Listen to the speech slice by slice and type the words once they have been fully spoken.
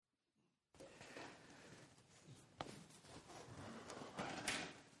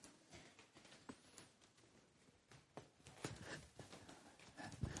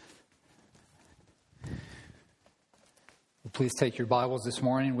Please take your Bibles this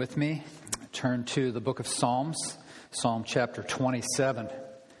morning with me. Turn to the book of Psalms, Psalm chapter 27.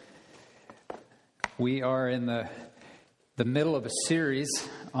 We are in the middle of a series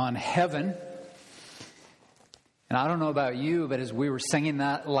on heaven. And I don't know about you, but as we were singing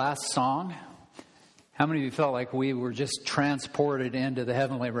that last song, how many of you felt like we were just transported into the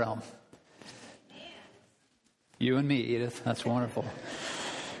heavenly realm? You and me, Edith. That's wonderful.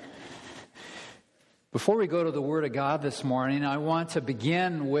 Before we go to the Word of God this morning, I want to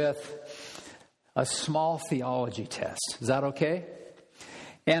begin with a small theology test. Is that okay?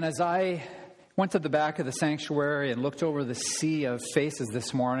 And as I went to the back of the sanctuary and looked over the sea of faces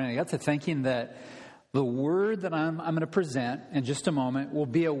this morning, I got to thinking that the word that I'm going to present in just a moment will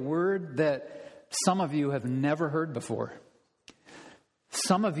be a word that some of you have never heard before.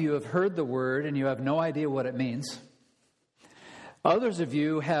 Some of you have heard the word and you have no idea what it means. Others of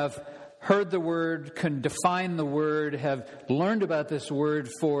you have heard the word, can define the word, have learned about this word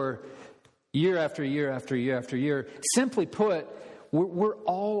for year after year after year after year. Simply put, we're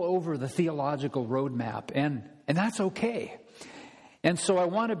all over the theological roadmap, and that's okay. And so I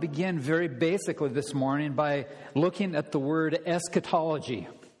want to begin very basically this morning by looking at the word eschatology.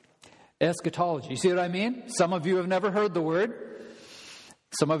 Eschatology. You see what I mean? Some of you have never heard the word.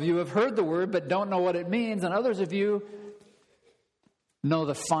 Some of you have heard the word but don't know what it means, and others of you know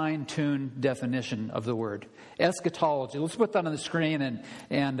the fine-tuned definition of the word. Eschatology. Let's put that on the screen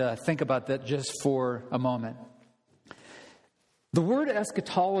and think about that just for a moment. The word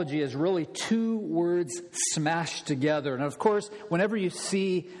eschatology is really two words smashed together. And of course, whenever you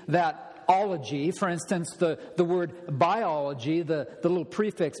see that ology, for instance, the word biology, the little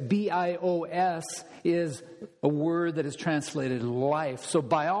prefix B-I-O-S is a word that is translated life. So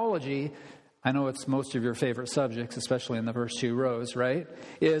biology, I know it's most of your favorite subjects, especially in the first two rows, right?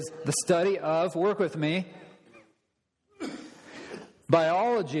 Is the study of, work with me.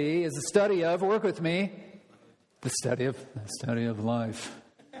 Biology is the study of, work with me, the study of life.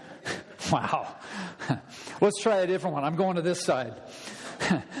 Wow. Let's try a different one. I'm going to this side.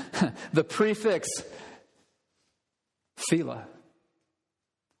 The prefix Phila.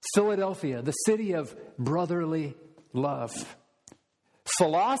 Philadelphia, the city of brotherly love.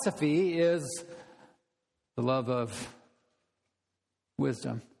 Philosophy is the love of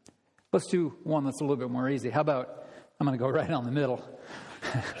wisdom. Let's do one that's a little bit more easy. How about, I'm going to go right down the middle.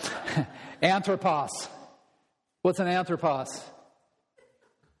 Anthropos. What's an anthropos?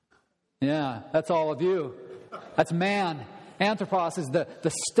 Yeah, that's all of you. That's man. Anthropos is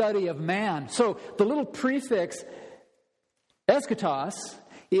the study of man. So the little prefix eschatos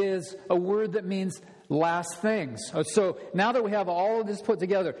is a word that means last things. So now that we have all of this put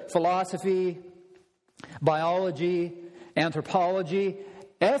together, philosophy, biology, anthropology,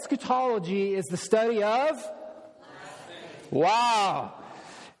 eschatology is the study of? Wow.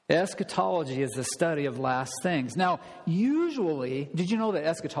 Eschatology is the study of last things. Now, usually, did you know that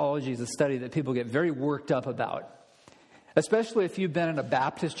eschatology is a study that people get very worked up about? Especially if you've been in a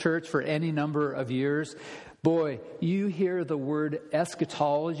Baptist church for any number of years. Boy, you hear the word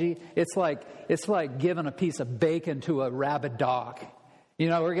eschatology, it's like giving a piece of bacon to a rabid dog. You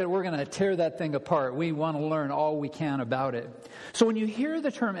know, we're going to tear that thing apart. We want to learn all we can about it. So when you hear the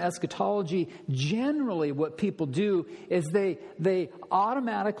term eschatology, generally what people do is they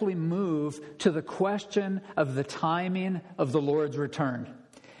automatically move to the question of the timing of the Lord's return.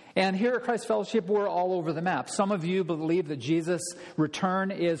 And here at Christ Fellowship, we're all over the map. Some of you believe that Jesus' return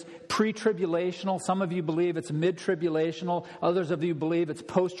is pre-tribulational. Some of you believe it's mid-tribulational. Others of you believe it's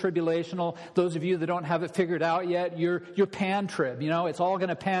post-tribulational. Those of you that don't have it figured out yet, you're pan-trib. You know, it's all going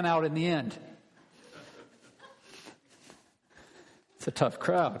to pan out in the end. It's a tough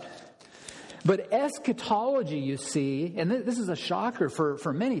crowd. But eschatology, you see, and this is a shocker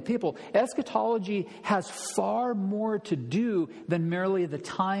for many people, eschatology has far more to do than merely the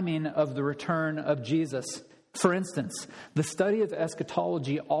timing of the return of Jesus. For instance, the study of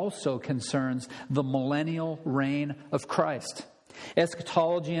eschatology also concerns the millennial reign of Christ.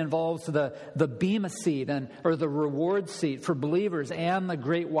 Eschatology involves the bema seat or the reward seat for believers and the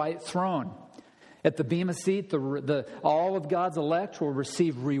great white throne. At the bema seat, all of God's elect will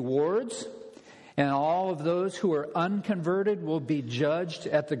receive rewards. And all of those who are unconverted will be judged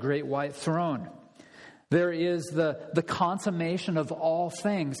at the great white throne. There is the consummation of all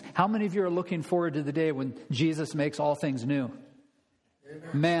things. How many of you are looking forward to the day when Jesus makes all things new? Amen.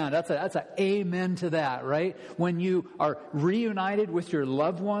 Man, that's a amen to that, right? When you are reunited with your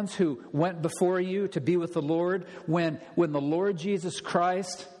loved ones who went before you to be with the Lord, when the Lord Jesus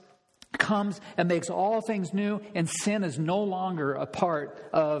Christ comes and makes all things new, and sin is no longer a part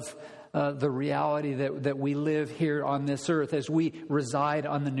of the reality that we live here on this earth as we reside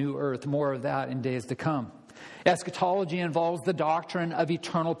on the new earth. More of that in days to come. Eschatology involves the doctrine of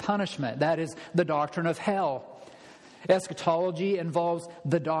eternal punishment. That is the doctrine of hell. Eschatology involves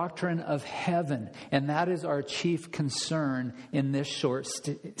the doctrine of heaven, and that is our chief concern in this short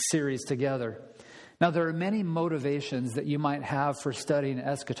series together. Now, there are many motivations that you might have for studying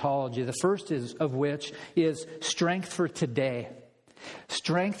eschatology. The first of which is strength for today.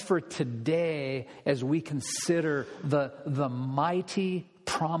 Strength for today as we consider the mighty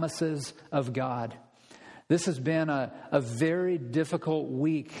promises of God. This has been a very difficult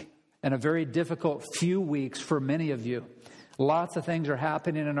week and a very difficult few weeks for many of you. Lots of things are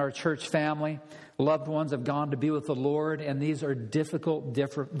happening in our church family. Loved ones have gone to be with the Lord, and these are difficult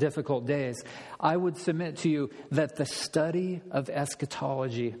days. I would submit to you that the study of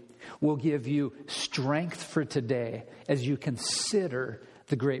eschatology will give you strength for today as you consider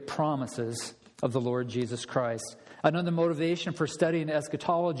the great promises of the Lord Jesus Christ. Another motivation for studying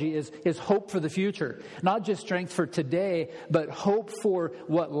eschatology is hope for the future. Not just strength for today, but hope for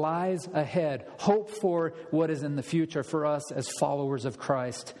what lies ahead. Hope for what is in the future for us as followers of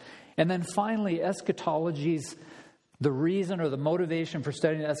Christ. And then finally, the reason or the motivation for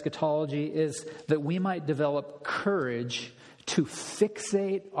studying eschatology is that we might develop courage to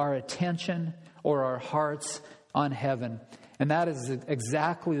fixate our attention or our hearts on heaven. And that is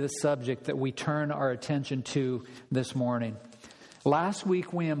exactly the subject that we turn our attention to this morning. Last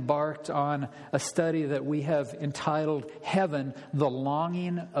week we embarked on a study that we have entitled Heaven, the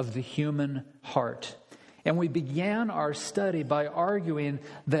Longing of the Human Heart. And we began our study by arguing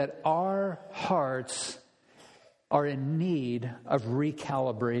that our hearts are in need of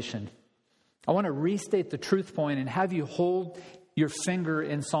recalibration. I want to restate the truth point and have you hold your finger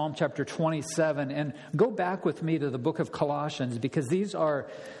in Psalm chapter 27 and go back with me to the book of Colossians, because these are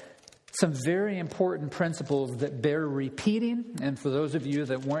some very important principles that bear repeating. And for those of you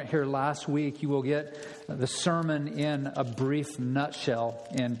that weren't here last week, you will get the sermon in a brief nutshell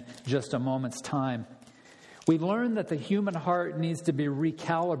in just a moment's time. We learned that the human heart needs to be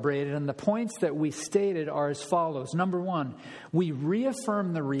recalibrated, and the points that we stated are as follows. Number one, we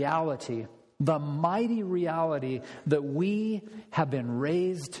reaffirm the reality, the mighty reality that we have been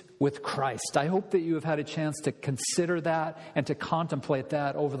raised with Christ. I hope that you have had a chance to consider that and to contemplate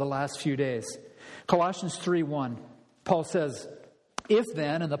that over the last few days. Colossians 3:1, Paul says, if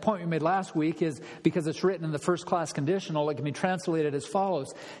then, and the point we made last week is because it's written in the first class conditional, it can be translated as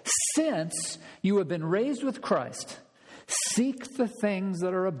follows. Since you have been raised with Christ, seek the things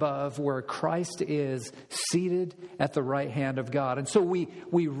that are above where Christ is seated at the right hand of God. And so we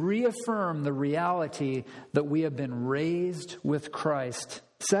reaffirm the reality that we have been raised with Christ.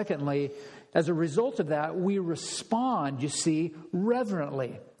 Secondly, as a result of that, we respond, you see,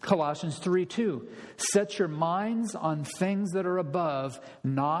 reverently. Colossians 3:2, set your minds on things that are above,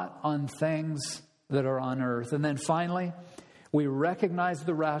 not on things that are on earth. And then finally, we recognize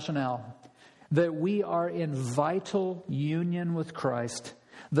the rationale that we are in vital union with Christ,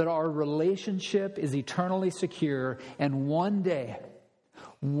 that our relationship is eternally secure, and one day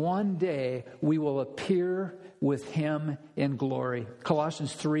we will appear with Him in glory.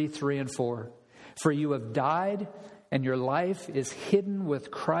 Colossians 3:3 and 4. For you have died, and your life is hidden with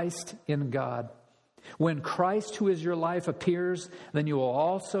Christ in God. When Christ, who is your life, appears, then you will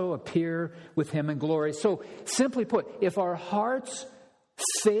also appear with Him in glory. So, simply put, if our hearts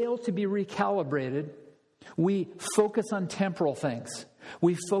fail to be recalibrated, we focus on temporal things.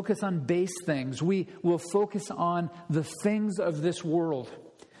 We focus on base things. We will focus on the things of this world.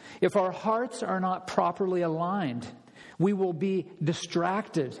 If our hearts are not properly aligned, we will be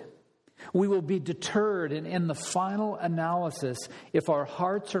distracted. We will be deterred. And in the final analysis, if our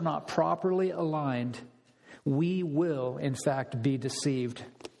hearts are not properly aligned, we will, in fact, be deceived.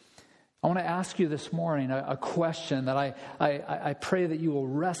 I want to ask you this morning a question that I pray that you will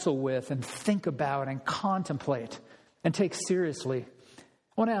wrestle with and think about and contemplate and take seriously. I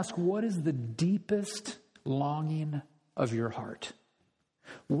want to ask, what is the deepest longing of your heart?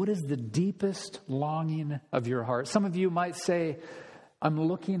 What is the deepest longing of your heart? Some of you might say, I'm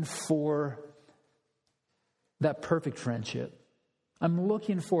looking for that perfect friendship. I'm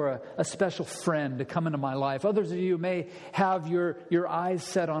looking for a special friend to come into my life. Others of you may have your eyes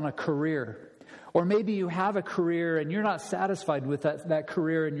set on a career. Or maybe you have a career and you're not satisfied with that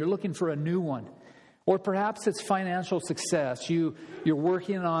career and you're looking for a new one. Or perhaps it's financial success. You're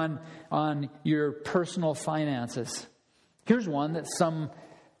working on your personal finances. Here's one that some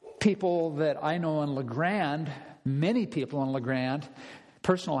people that I know in LeGrand, many people in LeGrand,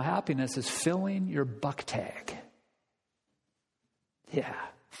 personal happiness is filling your buck tag. Yeah,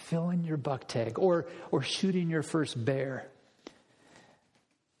 filling your buck tag, or shooting your first bear.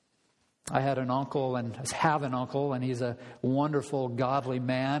 I had an uncle and have an uncle, and he's a wonderful, godly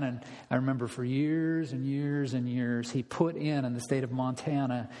man. And I remember for years and years and years, he put in the state of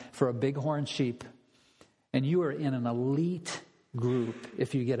Montana for a bighorn sheep. And you are in an elite group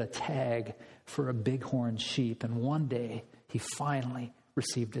if you get a tag for a bighorn sheep. And one day, he finally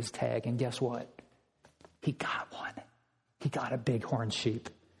received his tag. And guess what? He got one. He got a bighorn sheep.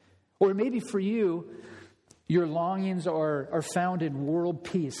 Or maybe for you, your longings are found in world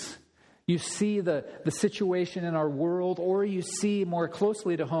peace. You see the situation in our world, or you see more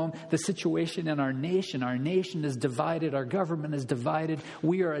closely to home the situation in our nation. Our nation is divided. Our government is divided.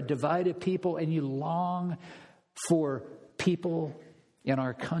 We are a divided people, and you long for people in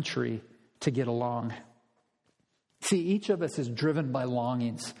our country to get along. See, each of us is driven by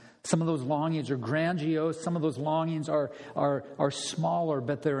longings. Some of those longings are grandiose. Some of those longings are smaller,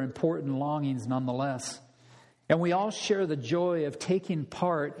 but they're important longings nonetheless. And we all share the joy of taking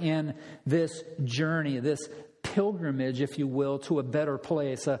part in this journey, this pilgrimage, if you will, to a better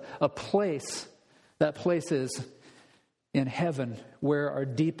place. A place, that place is in heaven, where our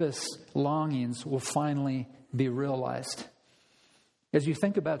deepest longings will finally be realized. As you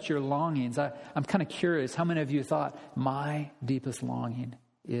think about your longings, I'm kind of curious, how many of you thought, my deepest longing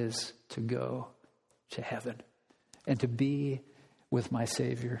is to go to heaven and to be with my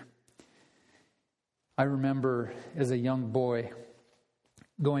Savior? I remember as a young boy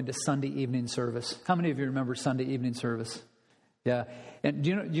going to Sunday evening service. How many of you remember Sunday evening service? Yeah. And do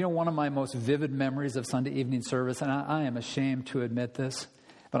you know one of my most vivid memories of Sunday evening service, and I am ashamed to admit this,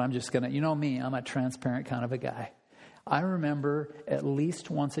 but I'm just going to, you know me, I'm a transparent kind of a guy. I remember at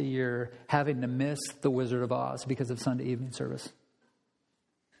least once a year having to miss The Wizard of Oz because of Sunday evening service.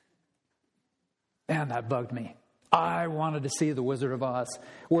 Man, that bugged me. I wanted to see The Wizard of Oz,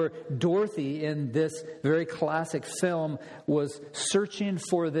 where Dorothy in this very classic film was searching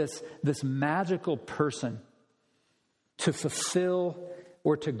for this magical person to fulfill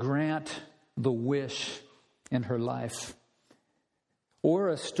or to grant the wish in her life. Or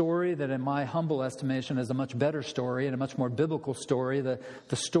a story that in my humble estimation is a much better story and a much more biblical story, the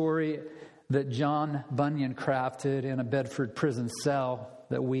story that John Bunyan crafted in a Bedford prison cell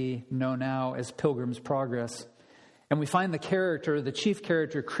that we know now as Pilgrim's Progress. And we find the chief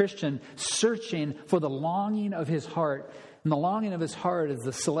character, Christian, searching for the longing of his heart. And the longing of his heart is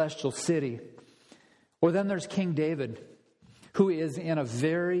the celestial city. Or then there's King David, who is in a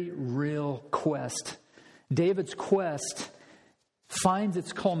very real quest. David's quest finds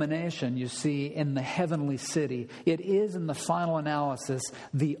its culmination, you see, in the heavenly city. It is, in the final analysis,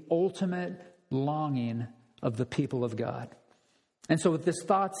 the ultimate longing of the people of God. And so with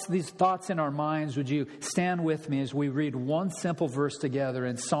these thoughts in our minds, would you stand with me as we read one simple verse together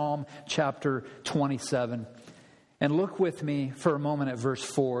in Psalm chapter 27. And look with me for a moment at verse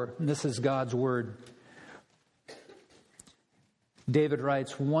 4. This is God's word. David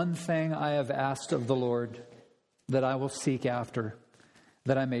writes, "One thing I have asked of the Lord, that I will seek after,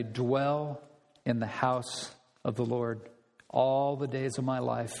 that I may dwell in the house of the Lord all the days of my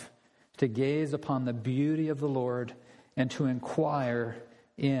life, to gaze upon the beauty of the Lord and to inquire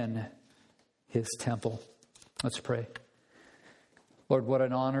in his temple." Let's pray. Lord, what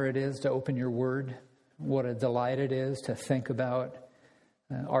an honor it is to open your word. What a delight it is to think about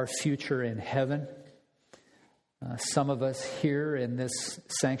our future in heaven. Some of us here in this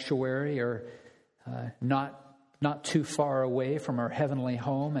sanctuary are not too far away from our heavenly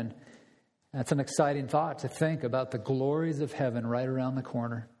home, and that's an exciting thought to think about the glories of heaven right around the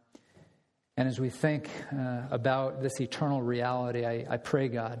corner. And as we think about this eternal reality, I pray,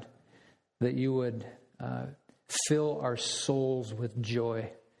 God, that you would fill our souls with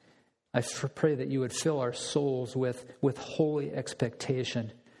joy. I pray that you would fill our souls with holy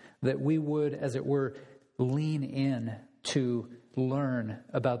expectation, that we would, as it were, lean in to learn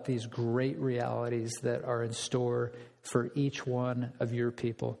about these great realities that are in store for each one of your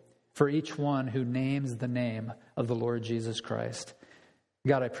people, for each one who names the name of the Lord Jesus Christ.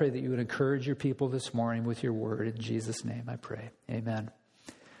 God, I pray that you would encourage your people this morning with your word. In Jesus' name I pray. Amen.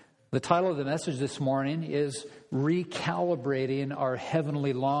 The title of the message this morning is Recalibrating Our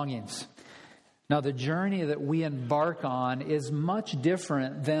Heavenly Longings. Now, the journey that we embark on is much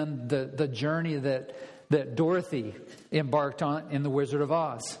different than the journey that Dorothy embarked on in The Wizard of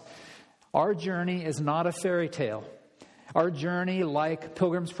Oz. Our journey is not a fairy tale. Our journey, like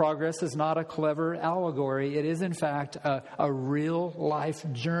Pilgrim's Progress, is not a clever allegory. It is, in fact, a real life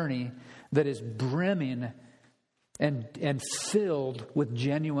journey that is brimming and filled with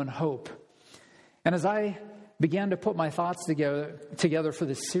genuine hope. And as I began to put my thoughts together for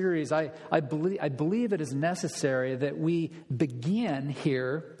this series, I believe it is necessary that we begin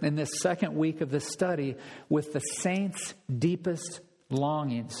here in this second week of this study with the saints' deepest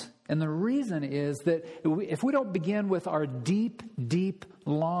longings. And the reason is that if we don't begin with our deep, deep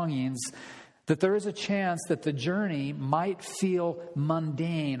longings, that there is a chance that the journey might feel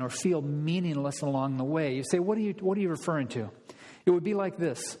mundane or feel meaningless along the way. You say, what are you referring to? It would be like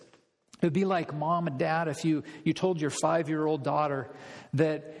this. It would be like mom and dad if you told your 5-year-old daughter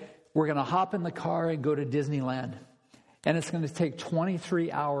that we're going to hop in the car and go to Disneyland. And it's going to take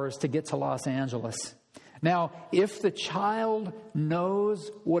 23 hours to get to Los Angeles. Now, if the child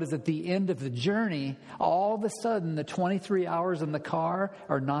knows what is at the end of the journey, all of a sudden the 23 hours in the car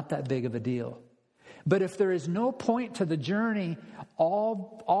are not that big of a deal. But if there is no point to the journey,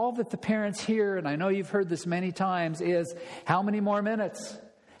 all that the parents hear, and I know you've heard this many times, is how many more minutes?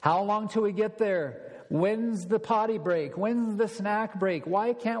 How long till we get there? When's the potty break? When's the snack break?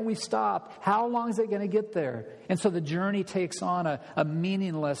 Why can't we stop? How long is it going to get there? And so the journey takes on a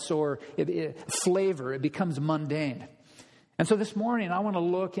meaningless or flavor. It becomes mundane. And so this morning I want to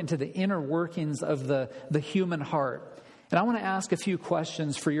look into the inner workings of the human heart. And I want to ask a few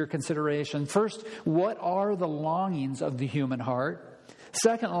questions for your consideration. First, what are the longings of the human heart?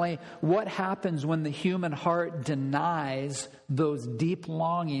 Secondly, what happens when the human heart denies those deep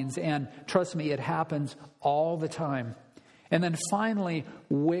longings? And trust me, it happens all the time. And then finally,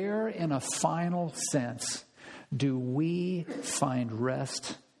 where in a final sense do we find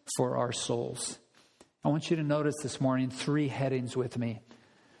rest for our souls? I want you to notice this morning 3 headings with me.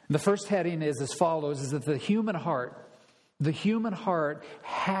 The first heading is as follows, is that the human heart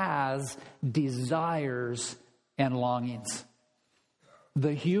has desires and longings.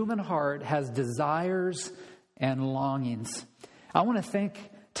 The human heart has desires and longings. I want to think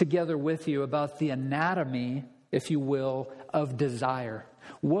together with you about the anatomy, if you will, of desire.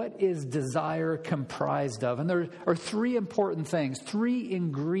 What is desire comprised of? And there are 3 important things, 3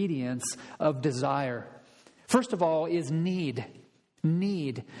 ingredients of desire. First of all is need.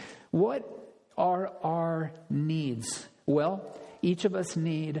 Need. What are our needs? Well, each of us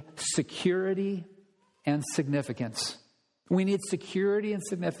need security and significance. We need security and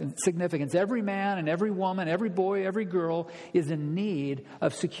significance. Every man and every woman, every boy, every girl is in need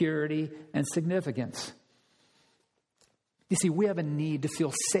of security and significance. You see, we have a need to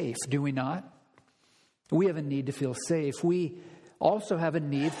feel safe, do we not? We have a need to feel safe. We also have a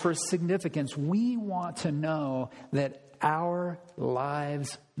need for significance. We want to know that our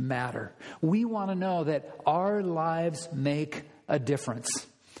lives matter. We want to know that our lives make a difference.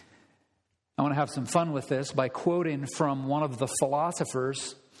 I want to have some fun with this by quoting from one of the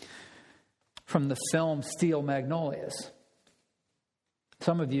philosophers from the film Steele Magnolias.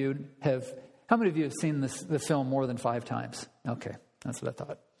 How many of you have seen the film more than 5 times? Okay, that's what I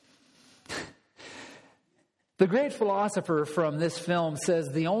thought. The great philosopher from this film says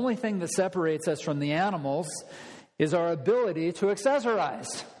the only thing that separates us from the animals is our ability to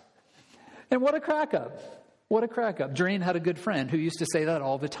accessorize. And what a crack up. What a crack up. Doreen had a good friend who used to say that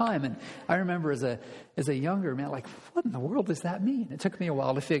all the time. And I remember as a younger man, like, what in the world does that mean? It took me a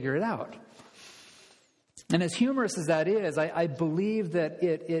while to figure it out. And as humorous as that is, I believe that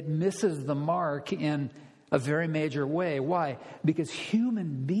it misses the mark in a very major way. Why? Because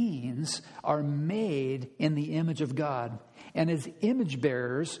human beings are made in the image of God. And as image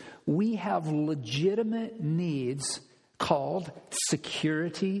bearers, we have legitimate needs called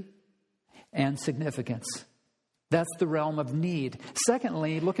security and significance. That's the realm of need.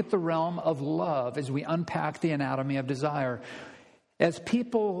 Secondly, look at the realm of love as we unpack the anatomy of desire. As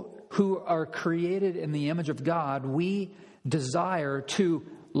people who are created in the image of God, we desire to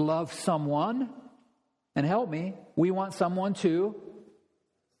love someone. And help me, we want someone to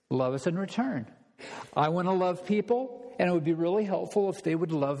love us in return. I want to love people, and it would be really helpful if they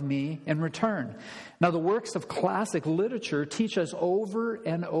would love me in return. Now, the works of classic literature teach us over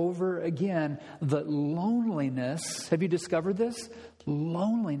and over again that loneliness, have you discovered this?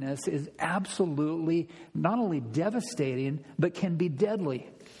 Loneliness is absolutely not only devastating, but can be deadly.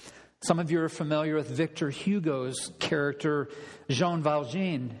 Some of you are familiar with Victor Hugo's character, Jean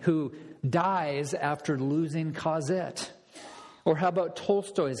Valjean, who dies after losing Cosette. Or how about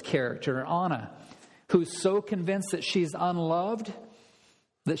Tolstoy's character, Anna, who's so convinced that she's unloved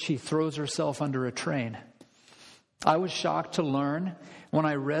that she throws herself under a train. I was shocked to learn when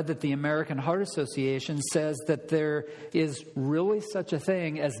I read that the American Heart Association says that there is really such a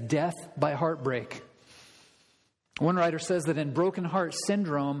thing as death by heartbreak. One writer says that in broken heart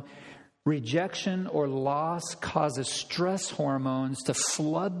syndrome, Rejection or loss causes stress hormones to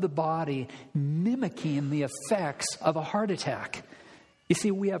flood the body, mimicking the effects of a heart attack. You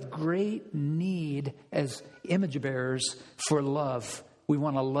see, we have great need as image bearers for love. We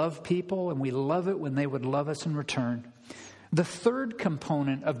want to love people, and we love it when they would love us in return. The third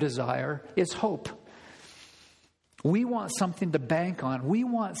component of desire is hope. We want something to bank on. We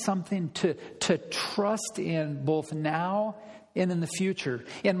want something to trust in both now and in the future.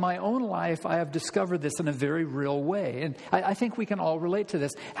 In my own life, I have discovered this in a very real way. And I think we can all relate to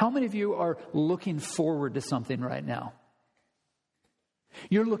this. How many of you are looking forward to something right now?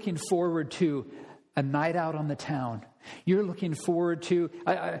 You're looking forward to a night out on the town. You're looking forward to,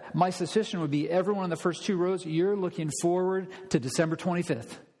 my suspicion would be everyone in the first two rows, you're looking forward to December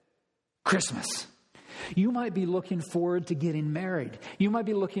 25th, Christmas. You might be looking forward to getting married. You might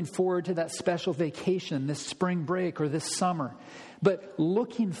be looking forward to that special vacation, this spring break or this summer. But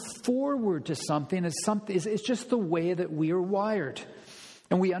looking forward to something is just the way that we are wired.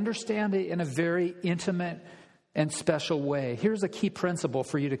 And we understand it in a very intimate and special way. Here's a key principle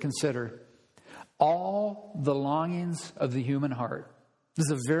for you to consider. All the longings of the human heart. This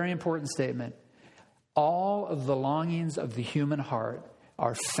is a very important statement. All of the longings of the human heart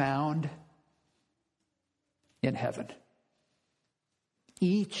are found in heaven.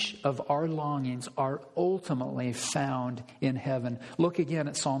 Each of our longings are ultimately found in heaven. Look again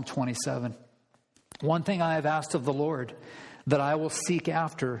at Psalm 27. One thing I have asked of the Lord, that I will seek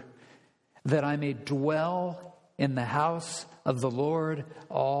after, that I may dwell in the house of the Lord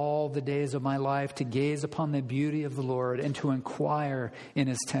all the days of my life, to gaze upon the beauty of the Lord and to inquire in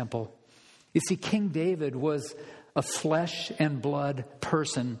his temple. You see, King David was a flesh and blood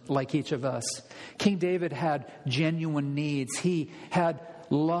person like each of us. King David had genuine needs. He had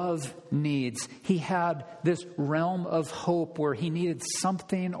love needs. He had this realm of hope where he needed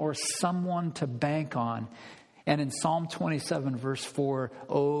something or someone to bank on. And in Psalm 27, verse 4,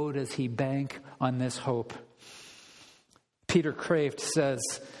 oh, does he bank on this hope. Peter Kraft says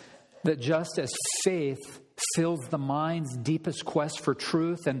that just as faith fills the mind's deepest quest for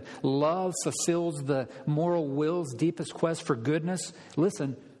truth and love fulfills the moral will's deepest quest for goodness,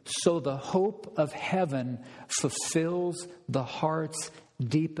 listen, so the hope of heaven fulfills the heart's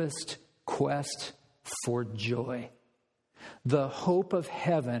deepest quest for joy. The hope of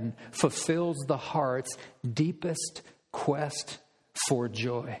heaven fulfills the heart's deepest quest for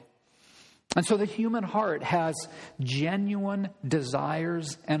joy. And so the human heart has genuine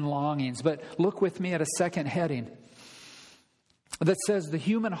desires and longings. But look with me at a second heading that says the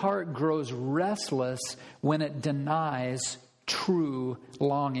human heart grows restless when it denies true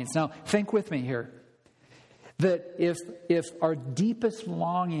longings. Now, think with me here. That if our deepest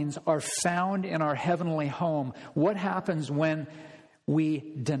longings are found in our heavenly home, what happens when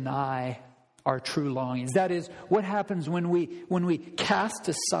we deny our true longings? That is, what happens when we cast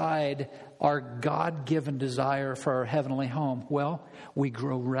aside our God-given desire for our heavenly home? Well, we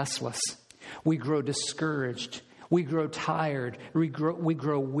grow restless. We grow discouraged. We grow tired. We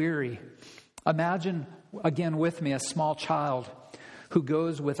grow weary. Imagine, again with me, a small child who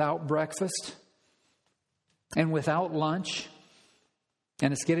goes without breakfast and without lunch,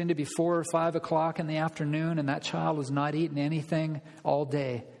 and it's getting to be 4 or 5 o'clock in the afternoon, and that child has not eaten anything all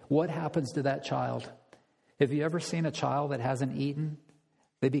day. What happens to that child? Have you ever seen a child that hasn't eaten?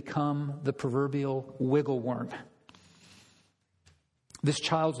 They become the proverbial wiggle worm. This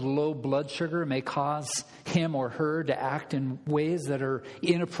child's low blood sugar may cause him or her to act in ways that are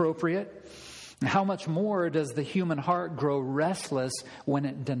inappropriate. And how much more does the human heart grow restless when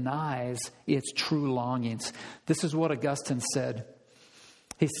it denies its true longings? This is what Augustine said.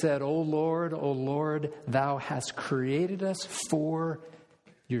 He said, O Lord, thou hast created us for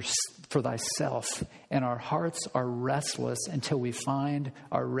thyself, and our hearts are restless until we find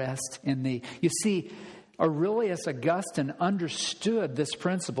our rest in thee. You see, Aurelius Augustine understood this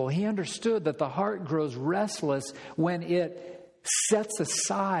principle. He understood that the heart grows restless when it sets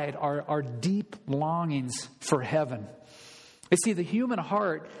aside our deep longings for heaven. You see, the human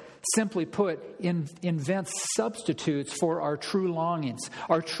heart, simply put, invents substitutes for our true longings.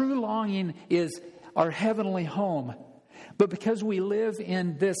 Our true longing is our heavenly home. But because we live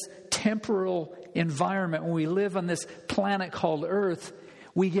in this temporal environment, when we live on this planet called Earth,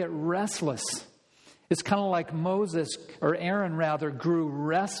 we get restless. It's kind of like Aaron grew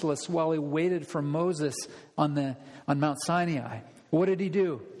restless while he waited for Moses on Mount Sinai. What did he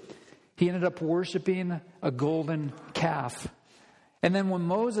do? He ended up worshiping a golden calf. And then when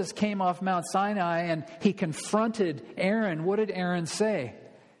Moses came off Mount Sinai and he confronted Aaron, what did Aaron say?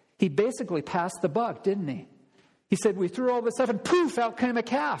 He basically passed the buck, didn't he? He said, we threw all this stuff and poof, out came a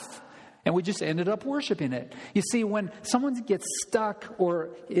calf. And we just ended up worshiping it. You see, when someone gets stuck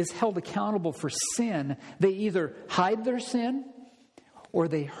or is held accountable for sin, they either hide their sin or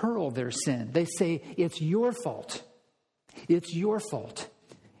they hurl their sin. They say, it's your fault. It's your fault.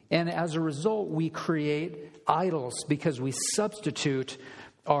 And as a result, we create idols because we substitute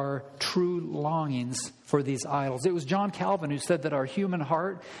our true longings for these idols. It was John Calvin who said that our human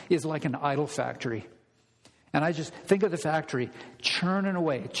heart is like an idol factory. And I just think of the factory churning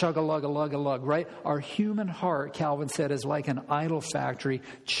away, chug-a-lug-a-lug-a-lug, right? Our human heart, Calvin said, is like an idol factory,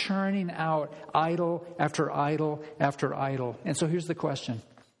 churning out idol after idol after idol. And so here's the question.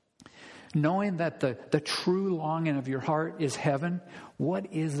 Knowing that the true longing of your heart is heaven,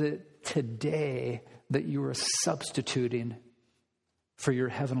 what is it today that you are substituting for your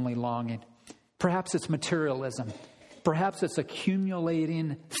heavenly longing? Perhaps it's materialism. Perhaps it's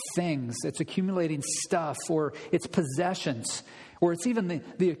accumulating things. It's accumulating stuff, or it's possessions, or it's even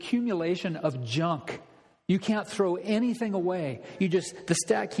the accumulation of junk. You can't throw anything away. The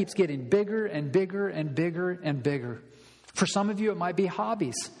stack keeps getting bigger and bigger and bigger and bigger. For some of you, it might be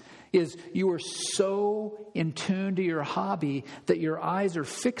hobbies. You are so in tune to your hobby that your eyes are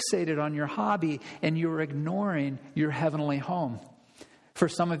fixated on your hobby and you're ignoring your heavenly home. For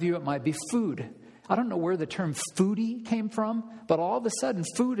some of you, it might be food. I don't know where the term foodie came from, but all of a sudden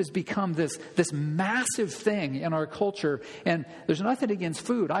food has become this massive thing in our culture. And there's nothing against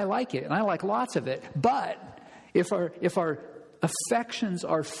food. I like it, and I like lots of it. But if our affections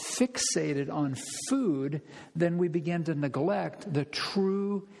are fixated on food, then we begin to neglect the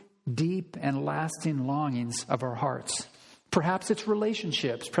true, deep, and lasting longings of our hearts. Perhaps it's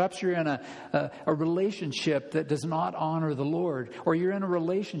relationships. Perhaps you're in a relationship that does not honor the Lord. Or you're in a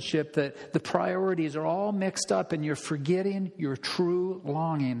relationship that the priorities are all mixed up and you're forgetting your true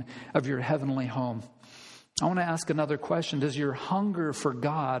longing of your heavenly home. I want to ask another question. Does your hunger for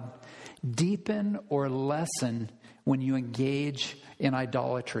God deepen or lessen when you engage in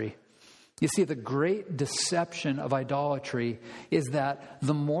idolatry? You see, the great deception of idolatry is that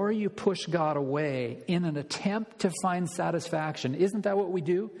the more you push God away in an attempt to find satisfaction, isn't that what we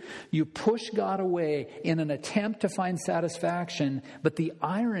do? You push God away in an attempt to find satisfaction, but the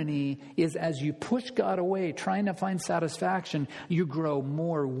irony is as you push God away trying to find satisfaction, you grow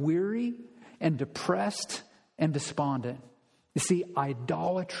more weary and depressed and despondent. You see,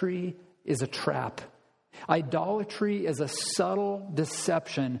 idolatry is a trap. Idolatry is a subtle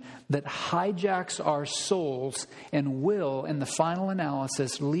deception that hijacks our souls and will, in the final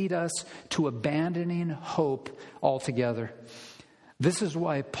analysis, lead us to abandoning hope altogether. This is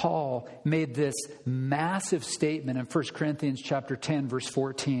why Paul made this massive statement in 1 Corinthians chapter 10, verse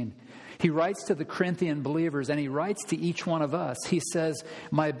 14. He writes to the Corinthian believers, and he writes to each one of us. He says,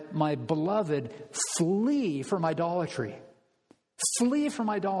 my beloved, flee from idolatry. Flee from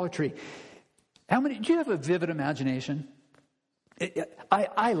idolatry. Do you have a vivid imagination?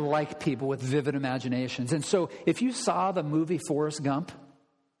 I like people with vivid imaginations. And so if you saw the movie Forrest Gump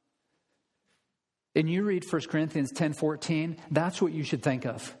and you read 1 Corinthians 10:14, that's what you should think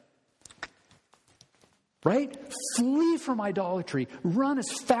of. Right? Flee from idolatry. Run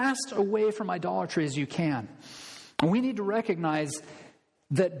as fast away from idolatry as you can. And we need to recognize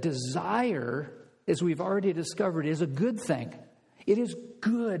that desire, as we've already discovered, is a good thing. It is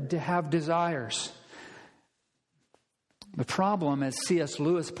good to have desires. The problem, as C.S.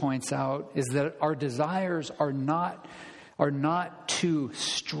 Lewis points out, is that our desires are not too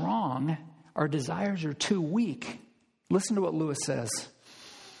strong. Our desires are too weak. Listen to what Lewis says.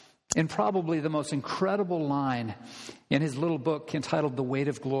 In probably the most incredible line in his little book entitled The Weight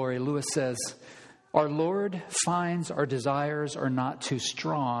of Glory, Lewis says, "Our Lord finds our desires are not too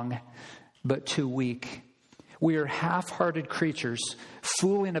strong, but too weak. We are half-hearted creatures,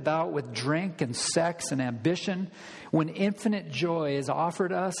 fooling about with drink and sex and ambition, when infinite joy is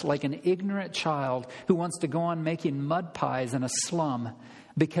offered us like an ignorant child who wants to go on making mud pies in a slum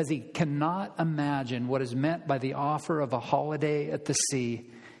because he cannot imagine what is meant by the offer of a holiday at the sea."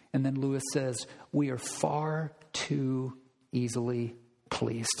 And then Lewis says, we are far too easily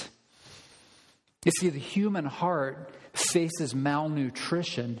pleased. You see, the human heart faces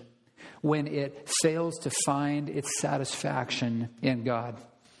malnutrition when it fails to find its satisfaction in God.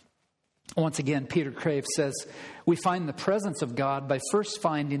 Once again, Peter Crave says, we find the presence of God by first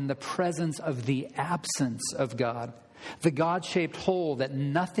finding the presence of the absence of God, the God-shaped hole that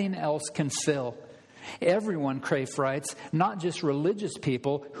nothing else can fill. Everyone, Crave writes, not just religious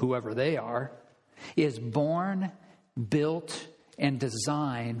people, whoever they are, is born, built, and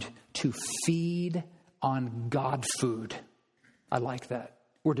designed to feed on God food. I like that.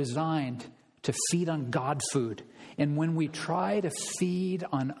 We're designed to feed on God food. And when we try to feed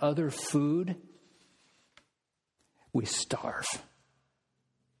on other food, we starve.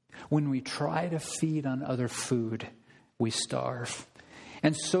 When we try to feed on other food, we starve.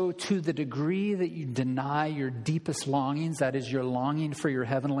 And so to the degree that you deny your deepest longings, that is your longing for your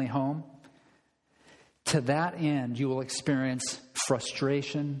heavenly home, to that end you will experience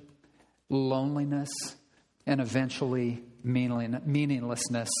frustration, loneliness, and eventually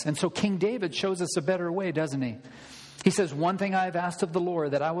meaninglessness. And so King David shows us a better way, doesn't he? He says, one thing I have asked of the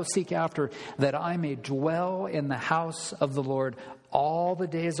Lord that I will seek after, that I may dwell in the house of the Lord all the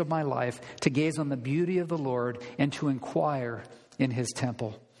days of my life, to gaze on the beauty of the Lord and to inquire in his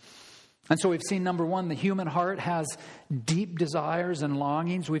temple. And so we've seen, number one, the human heart has deep desires and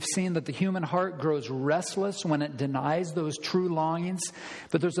longings. We've seen that the human heart grows restless when it denies those true longings.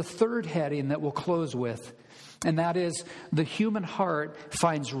 But there's a third heading that we'll close with, and that is the human heart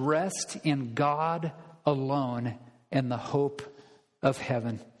finds rest in God alone and the hope of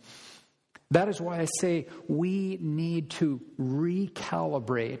heaven. That is why I say we need to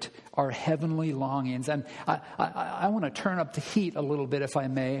recalibrate our heavenly longings. And I want to turn up the heat a little bit, if I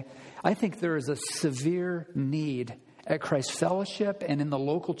may. I think there is a severe need at Christ Fellowship and in the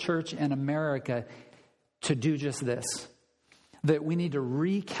local church in America to do just this. That we need to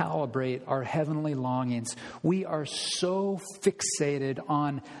recalibrate our heavenly longings. We are so fixated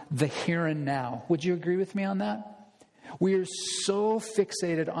on the here and now. Would you agree with me on that? We are so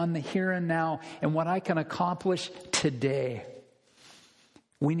fixated on the here and now and what I can accomplish today.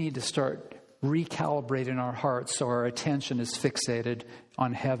 We need to start recalibrating our hearts so our attention is fixated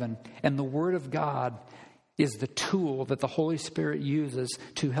on heaven. And the Word of God is the tool that the Holy Spirit uses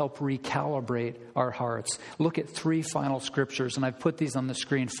to help recalibrate our hearts. Look at 3 final scriptures, and I've put these on the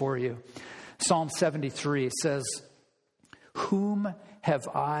screen for you. Psalm 73 says, "Whom have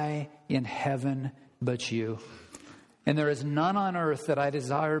I in heaven but you? And there is none on earth that I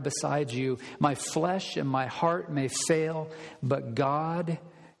desire besides you. My flesh and my heart may fail, but God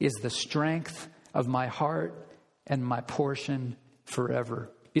is the strength of my heart and my portion forever."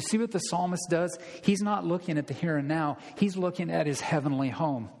 You see what the psalmist does? He's not looking at the here and now. He's looking at his heavenly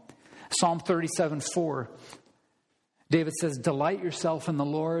home. Psalm 37:4, David says, "Delight yourself in the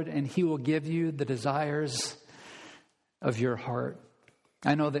Lord, and he will give you the desires of your heart."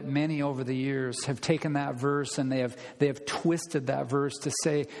 I know that many over the years have taken that verse and they have twisted that verse to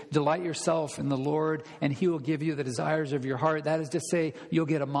say, delight yourself in the Lord and he will give you the desires of your heart. That is to say, you'll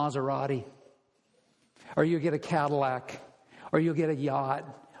get a Maserati, or you'll get a Cadillac, or you'll get a yacht,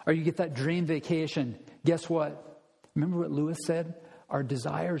 or you get that dream vacation. Guess what? Remember what Lewis said? Our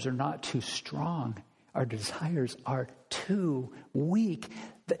desires are not too strong. Our desires are too weak.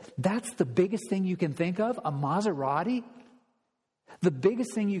 That's the biggest thing you can think of, a Maserati. The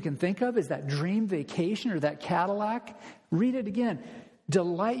biggest thing you can think of is that dream vacation or that Cadillac. Read it again.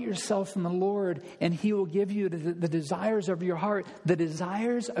 Delight yourself in the Lord, and he will give you the desires of your heart. The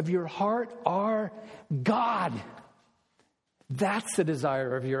desires of your heart are God. That's the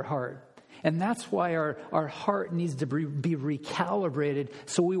desire of your heart. And that's why our heart needs to be recalibrated,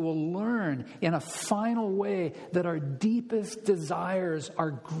 so we will learn in a final way that our deepest desires are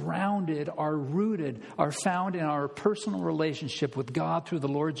grounded, are rooted, are found in our personal relationship with God through the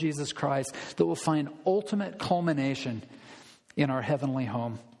Lord Jesus Christ, that will find ultimate culmination in our heavenly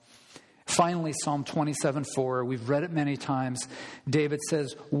home. Finally, Psalm 27:4, we've read it many times. David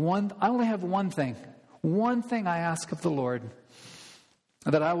says, I only have one thing I ask of the Lord,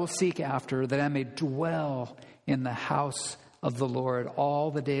 that I will seek after, that I may dwell in the house of the Lord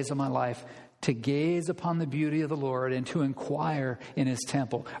all the days of my life, to gaze upon the beauty of the Lord and to inquire in his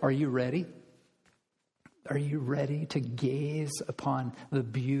temple. Are you ready? Are you ready to gaze upon the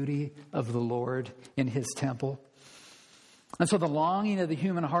beauty of the Lord in his temple? And so the longing of the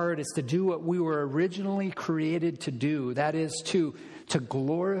human heart is to do what we were originally created to do. That is to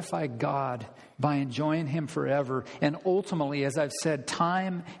glorify God by enjoying him forever. And ultimately, as I've said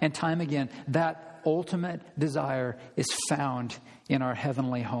time and time again, that ultimate desire is found in our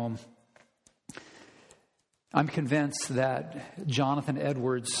heavenly home. I'm convinced that Jonathan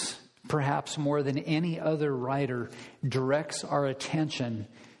Edwards, perhaps more than any other writer, directs our attention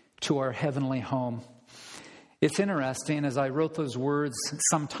to our heavenly home. It's interesting, as I wrote those words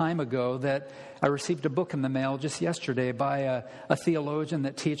some time ago, that I received a book in the mail just yesterday by a theologian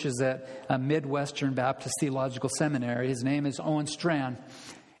that teaches at a Midwestern Baptist Theological Seminary. His name is Owen Strachan.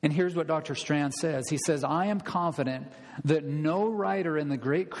 And here's what Dr. Strachan says. He says, "I am confident that no writer in the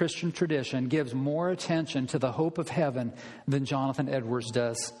great Christian tradition gives more attention to the hope of heaven than Jonathan Edwards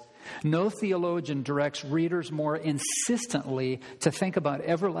does. No theologian directs readers more insistently to think about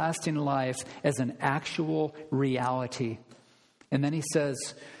everlasting life as an actual reality. And then he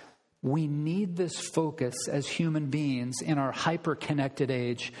says, we need this focus as human beings in our hyper-connected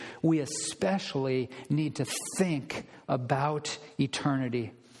age. We especially need to think about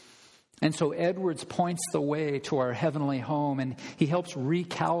eternity. And so Edwards points the way to our heavenly home, and he helps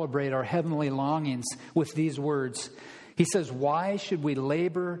recalibrate our heavenly longings with these words. He says, why should we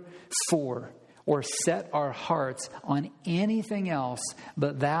labor for or set our hearts on anything else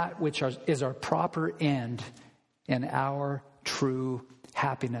but that which is our proper end and our true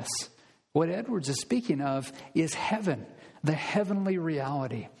happiness? What Edwards is speaking of is heaven, the heavenly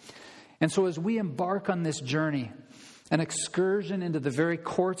reality. And so as we embark on this journey, an excursion into the very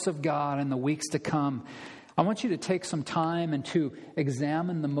courts of God in the weeks to come, I want you to take some time and to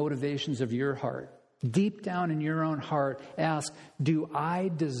examine the motivations of your heart. Deep down in your own heart, ask, do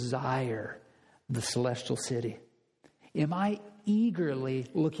I desire the celestial city? Am I eagerly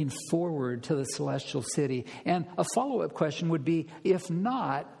looking forward to the celestial city? And a follow-up question would be, if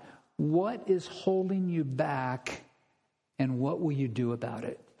not, what is holding you back and what will you do about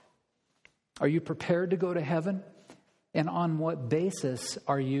it? Are you prepared to go to heaven? And on what basis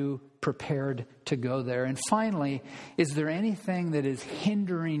are you prepared to go there? And finally, is there anything that is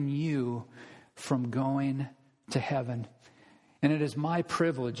hindering you from going to heaven? And it is my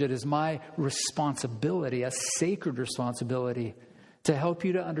privilege, it is my responsibility, a sacred responsibility, to help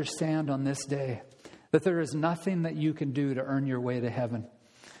you to understand on this day that there is nothing that you can do to earn your way to heaven.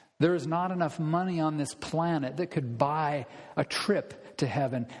 There is not enough money on this planet that could buy a trip to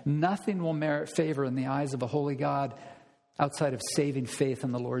heaven. Nothing will merit favor in the eyes of a holy God outside of saving faith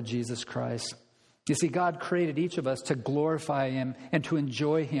in the Lord Jesus Christ. You see, God created each of us to glorify Him and to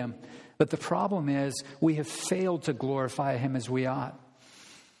enjoy Him. But the problem is we have failed to glorify Him as we ought.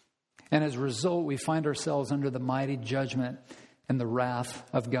 And as a result, we find ourselves under the mighty judgment and the wrath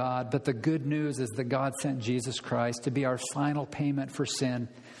of God. But the good news is that God sent Jesus Christ to be our final payment for sin.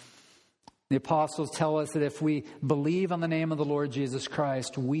 The apostles tell us that if we believe on the name of the Lord Jesus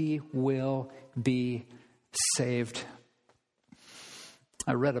Christ, we will be saved.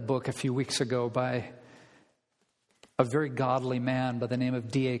 I read a book a few weeks ago by a very godly man by the name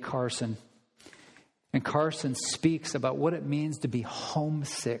of D.A. Carson. And Carson speaks about what it means to be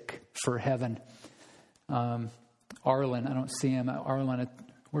homesick for heaven. Arlen, I don't see him. Arlen,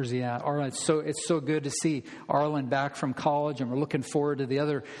 where's he at? Arlen, it's so good to see Arlen back from college, and we're looking forward to the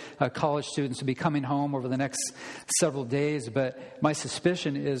other college students to be coming home over the next several days. But my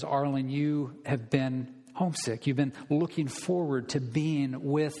suspicion is, Arlen, you have been homesick. You've been looking forward to being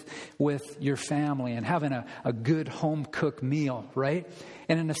with your family and having a good home-cooked meal, right?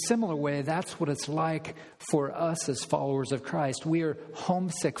 And in a similar way, that's what it's like for us as followers of Christ. We are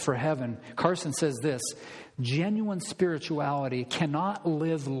homesick for heaven. Carson says this: genuine spirituality cannot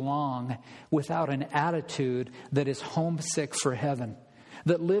live long without an attitude that is homesick for heaven,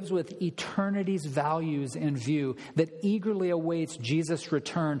 that lives with eternity's values in view, that eagerly awaits Jesus'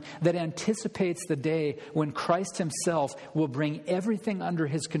 return, that anticipates the day when Christ Himself will bring everything under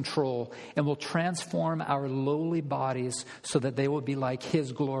His control and will transform our lowly bodies so that they will be like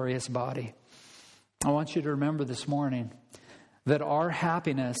His glorious body. I want you to remember this morning that our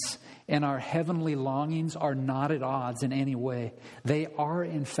happiness and our heavenly longings are not at odds in any way. They are,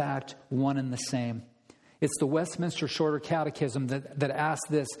 in fact, one and the same. It's the Westminster Shorter Catechism that asks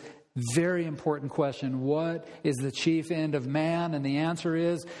this very important question: what is the chief end of man? And the answer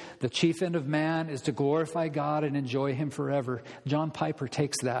is, the chief end of man is to glorify God and enjoy Him forever. John Piper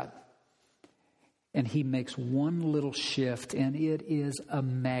takes that and he makes one little shift, and it is a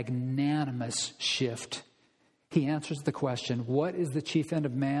magnanimous shift. He answers the question, what is the chief end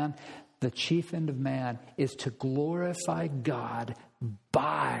of man? The chief end of man is to glorify God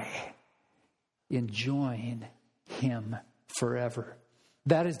by enjoying Him forever.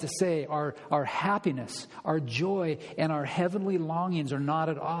 That is to say, our happiness, our joy, and our heavenly longings are not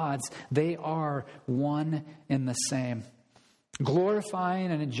at odds. They are one and the same.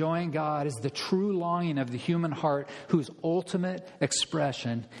 Glorifying and enjoying God is the true longing of the human heart, whose ultimate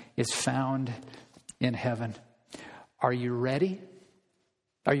expression is found in heaven. Are you ready?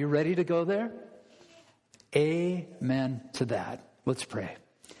 Are you ready to go there? Amen to that. Let's pray.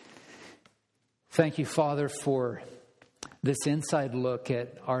 Thank you, Father, for this inside look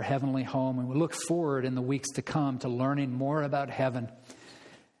at our heavenly home. And we look forward in the weeks to come to learning more about heaven.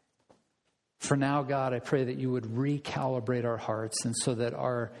 For now, God, I pray that you would recalibrate our hearts, and so that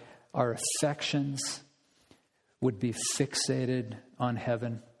our affections would be fixated on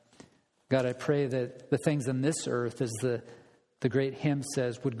heaven. God, I pray that the things on this earth, as the the great hymn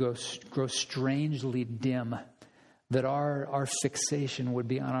says, would grow strangely dim, that our fixation would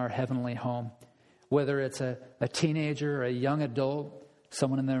be on our heavenly home. Whether it's a teenager, a young adult,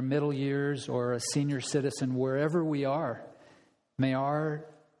 someone in their middle years, or a senior citizen, wherever we are, may our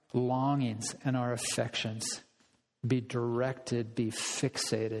longings and our affections be directed, be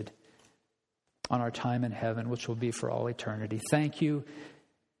fixated on our time in heaven, which will be for all eternity. Thank you,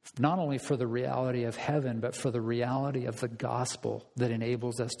 not only for the reality of heaven, but for the reality of the gospel that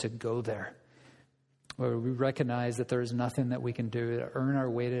enables us to go there. Where we recognize that there is nothing that we can do to earn our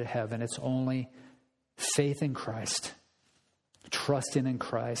way to heaven. It's only faith in Christ, trusting in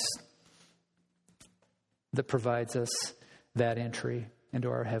Christ, that provides us that entry into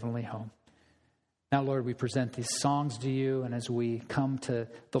our heavenly home. Now, Lord, we present these songs to you, and as we come to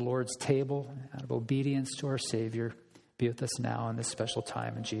the Lord's table, out of obedience to our Savior, be with us now in this special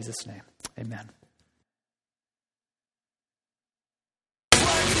time. In Jesus' name, amen.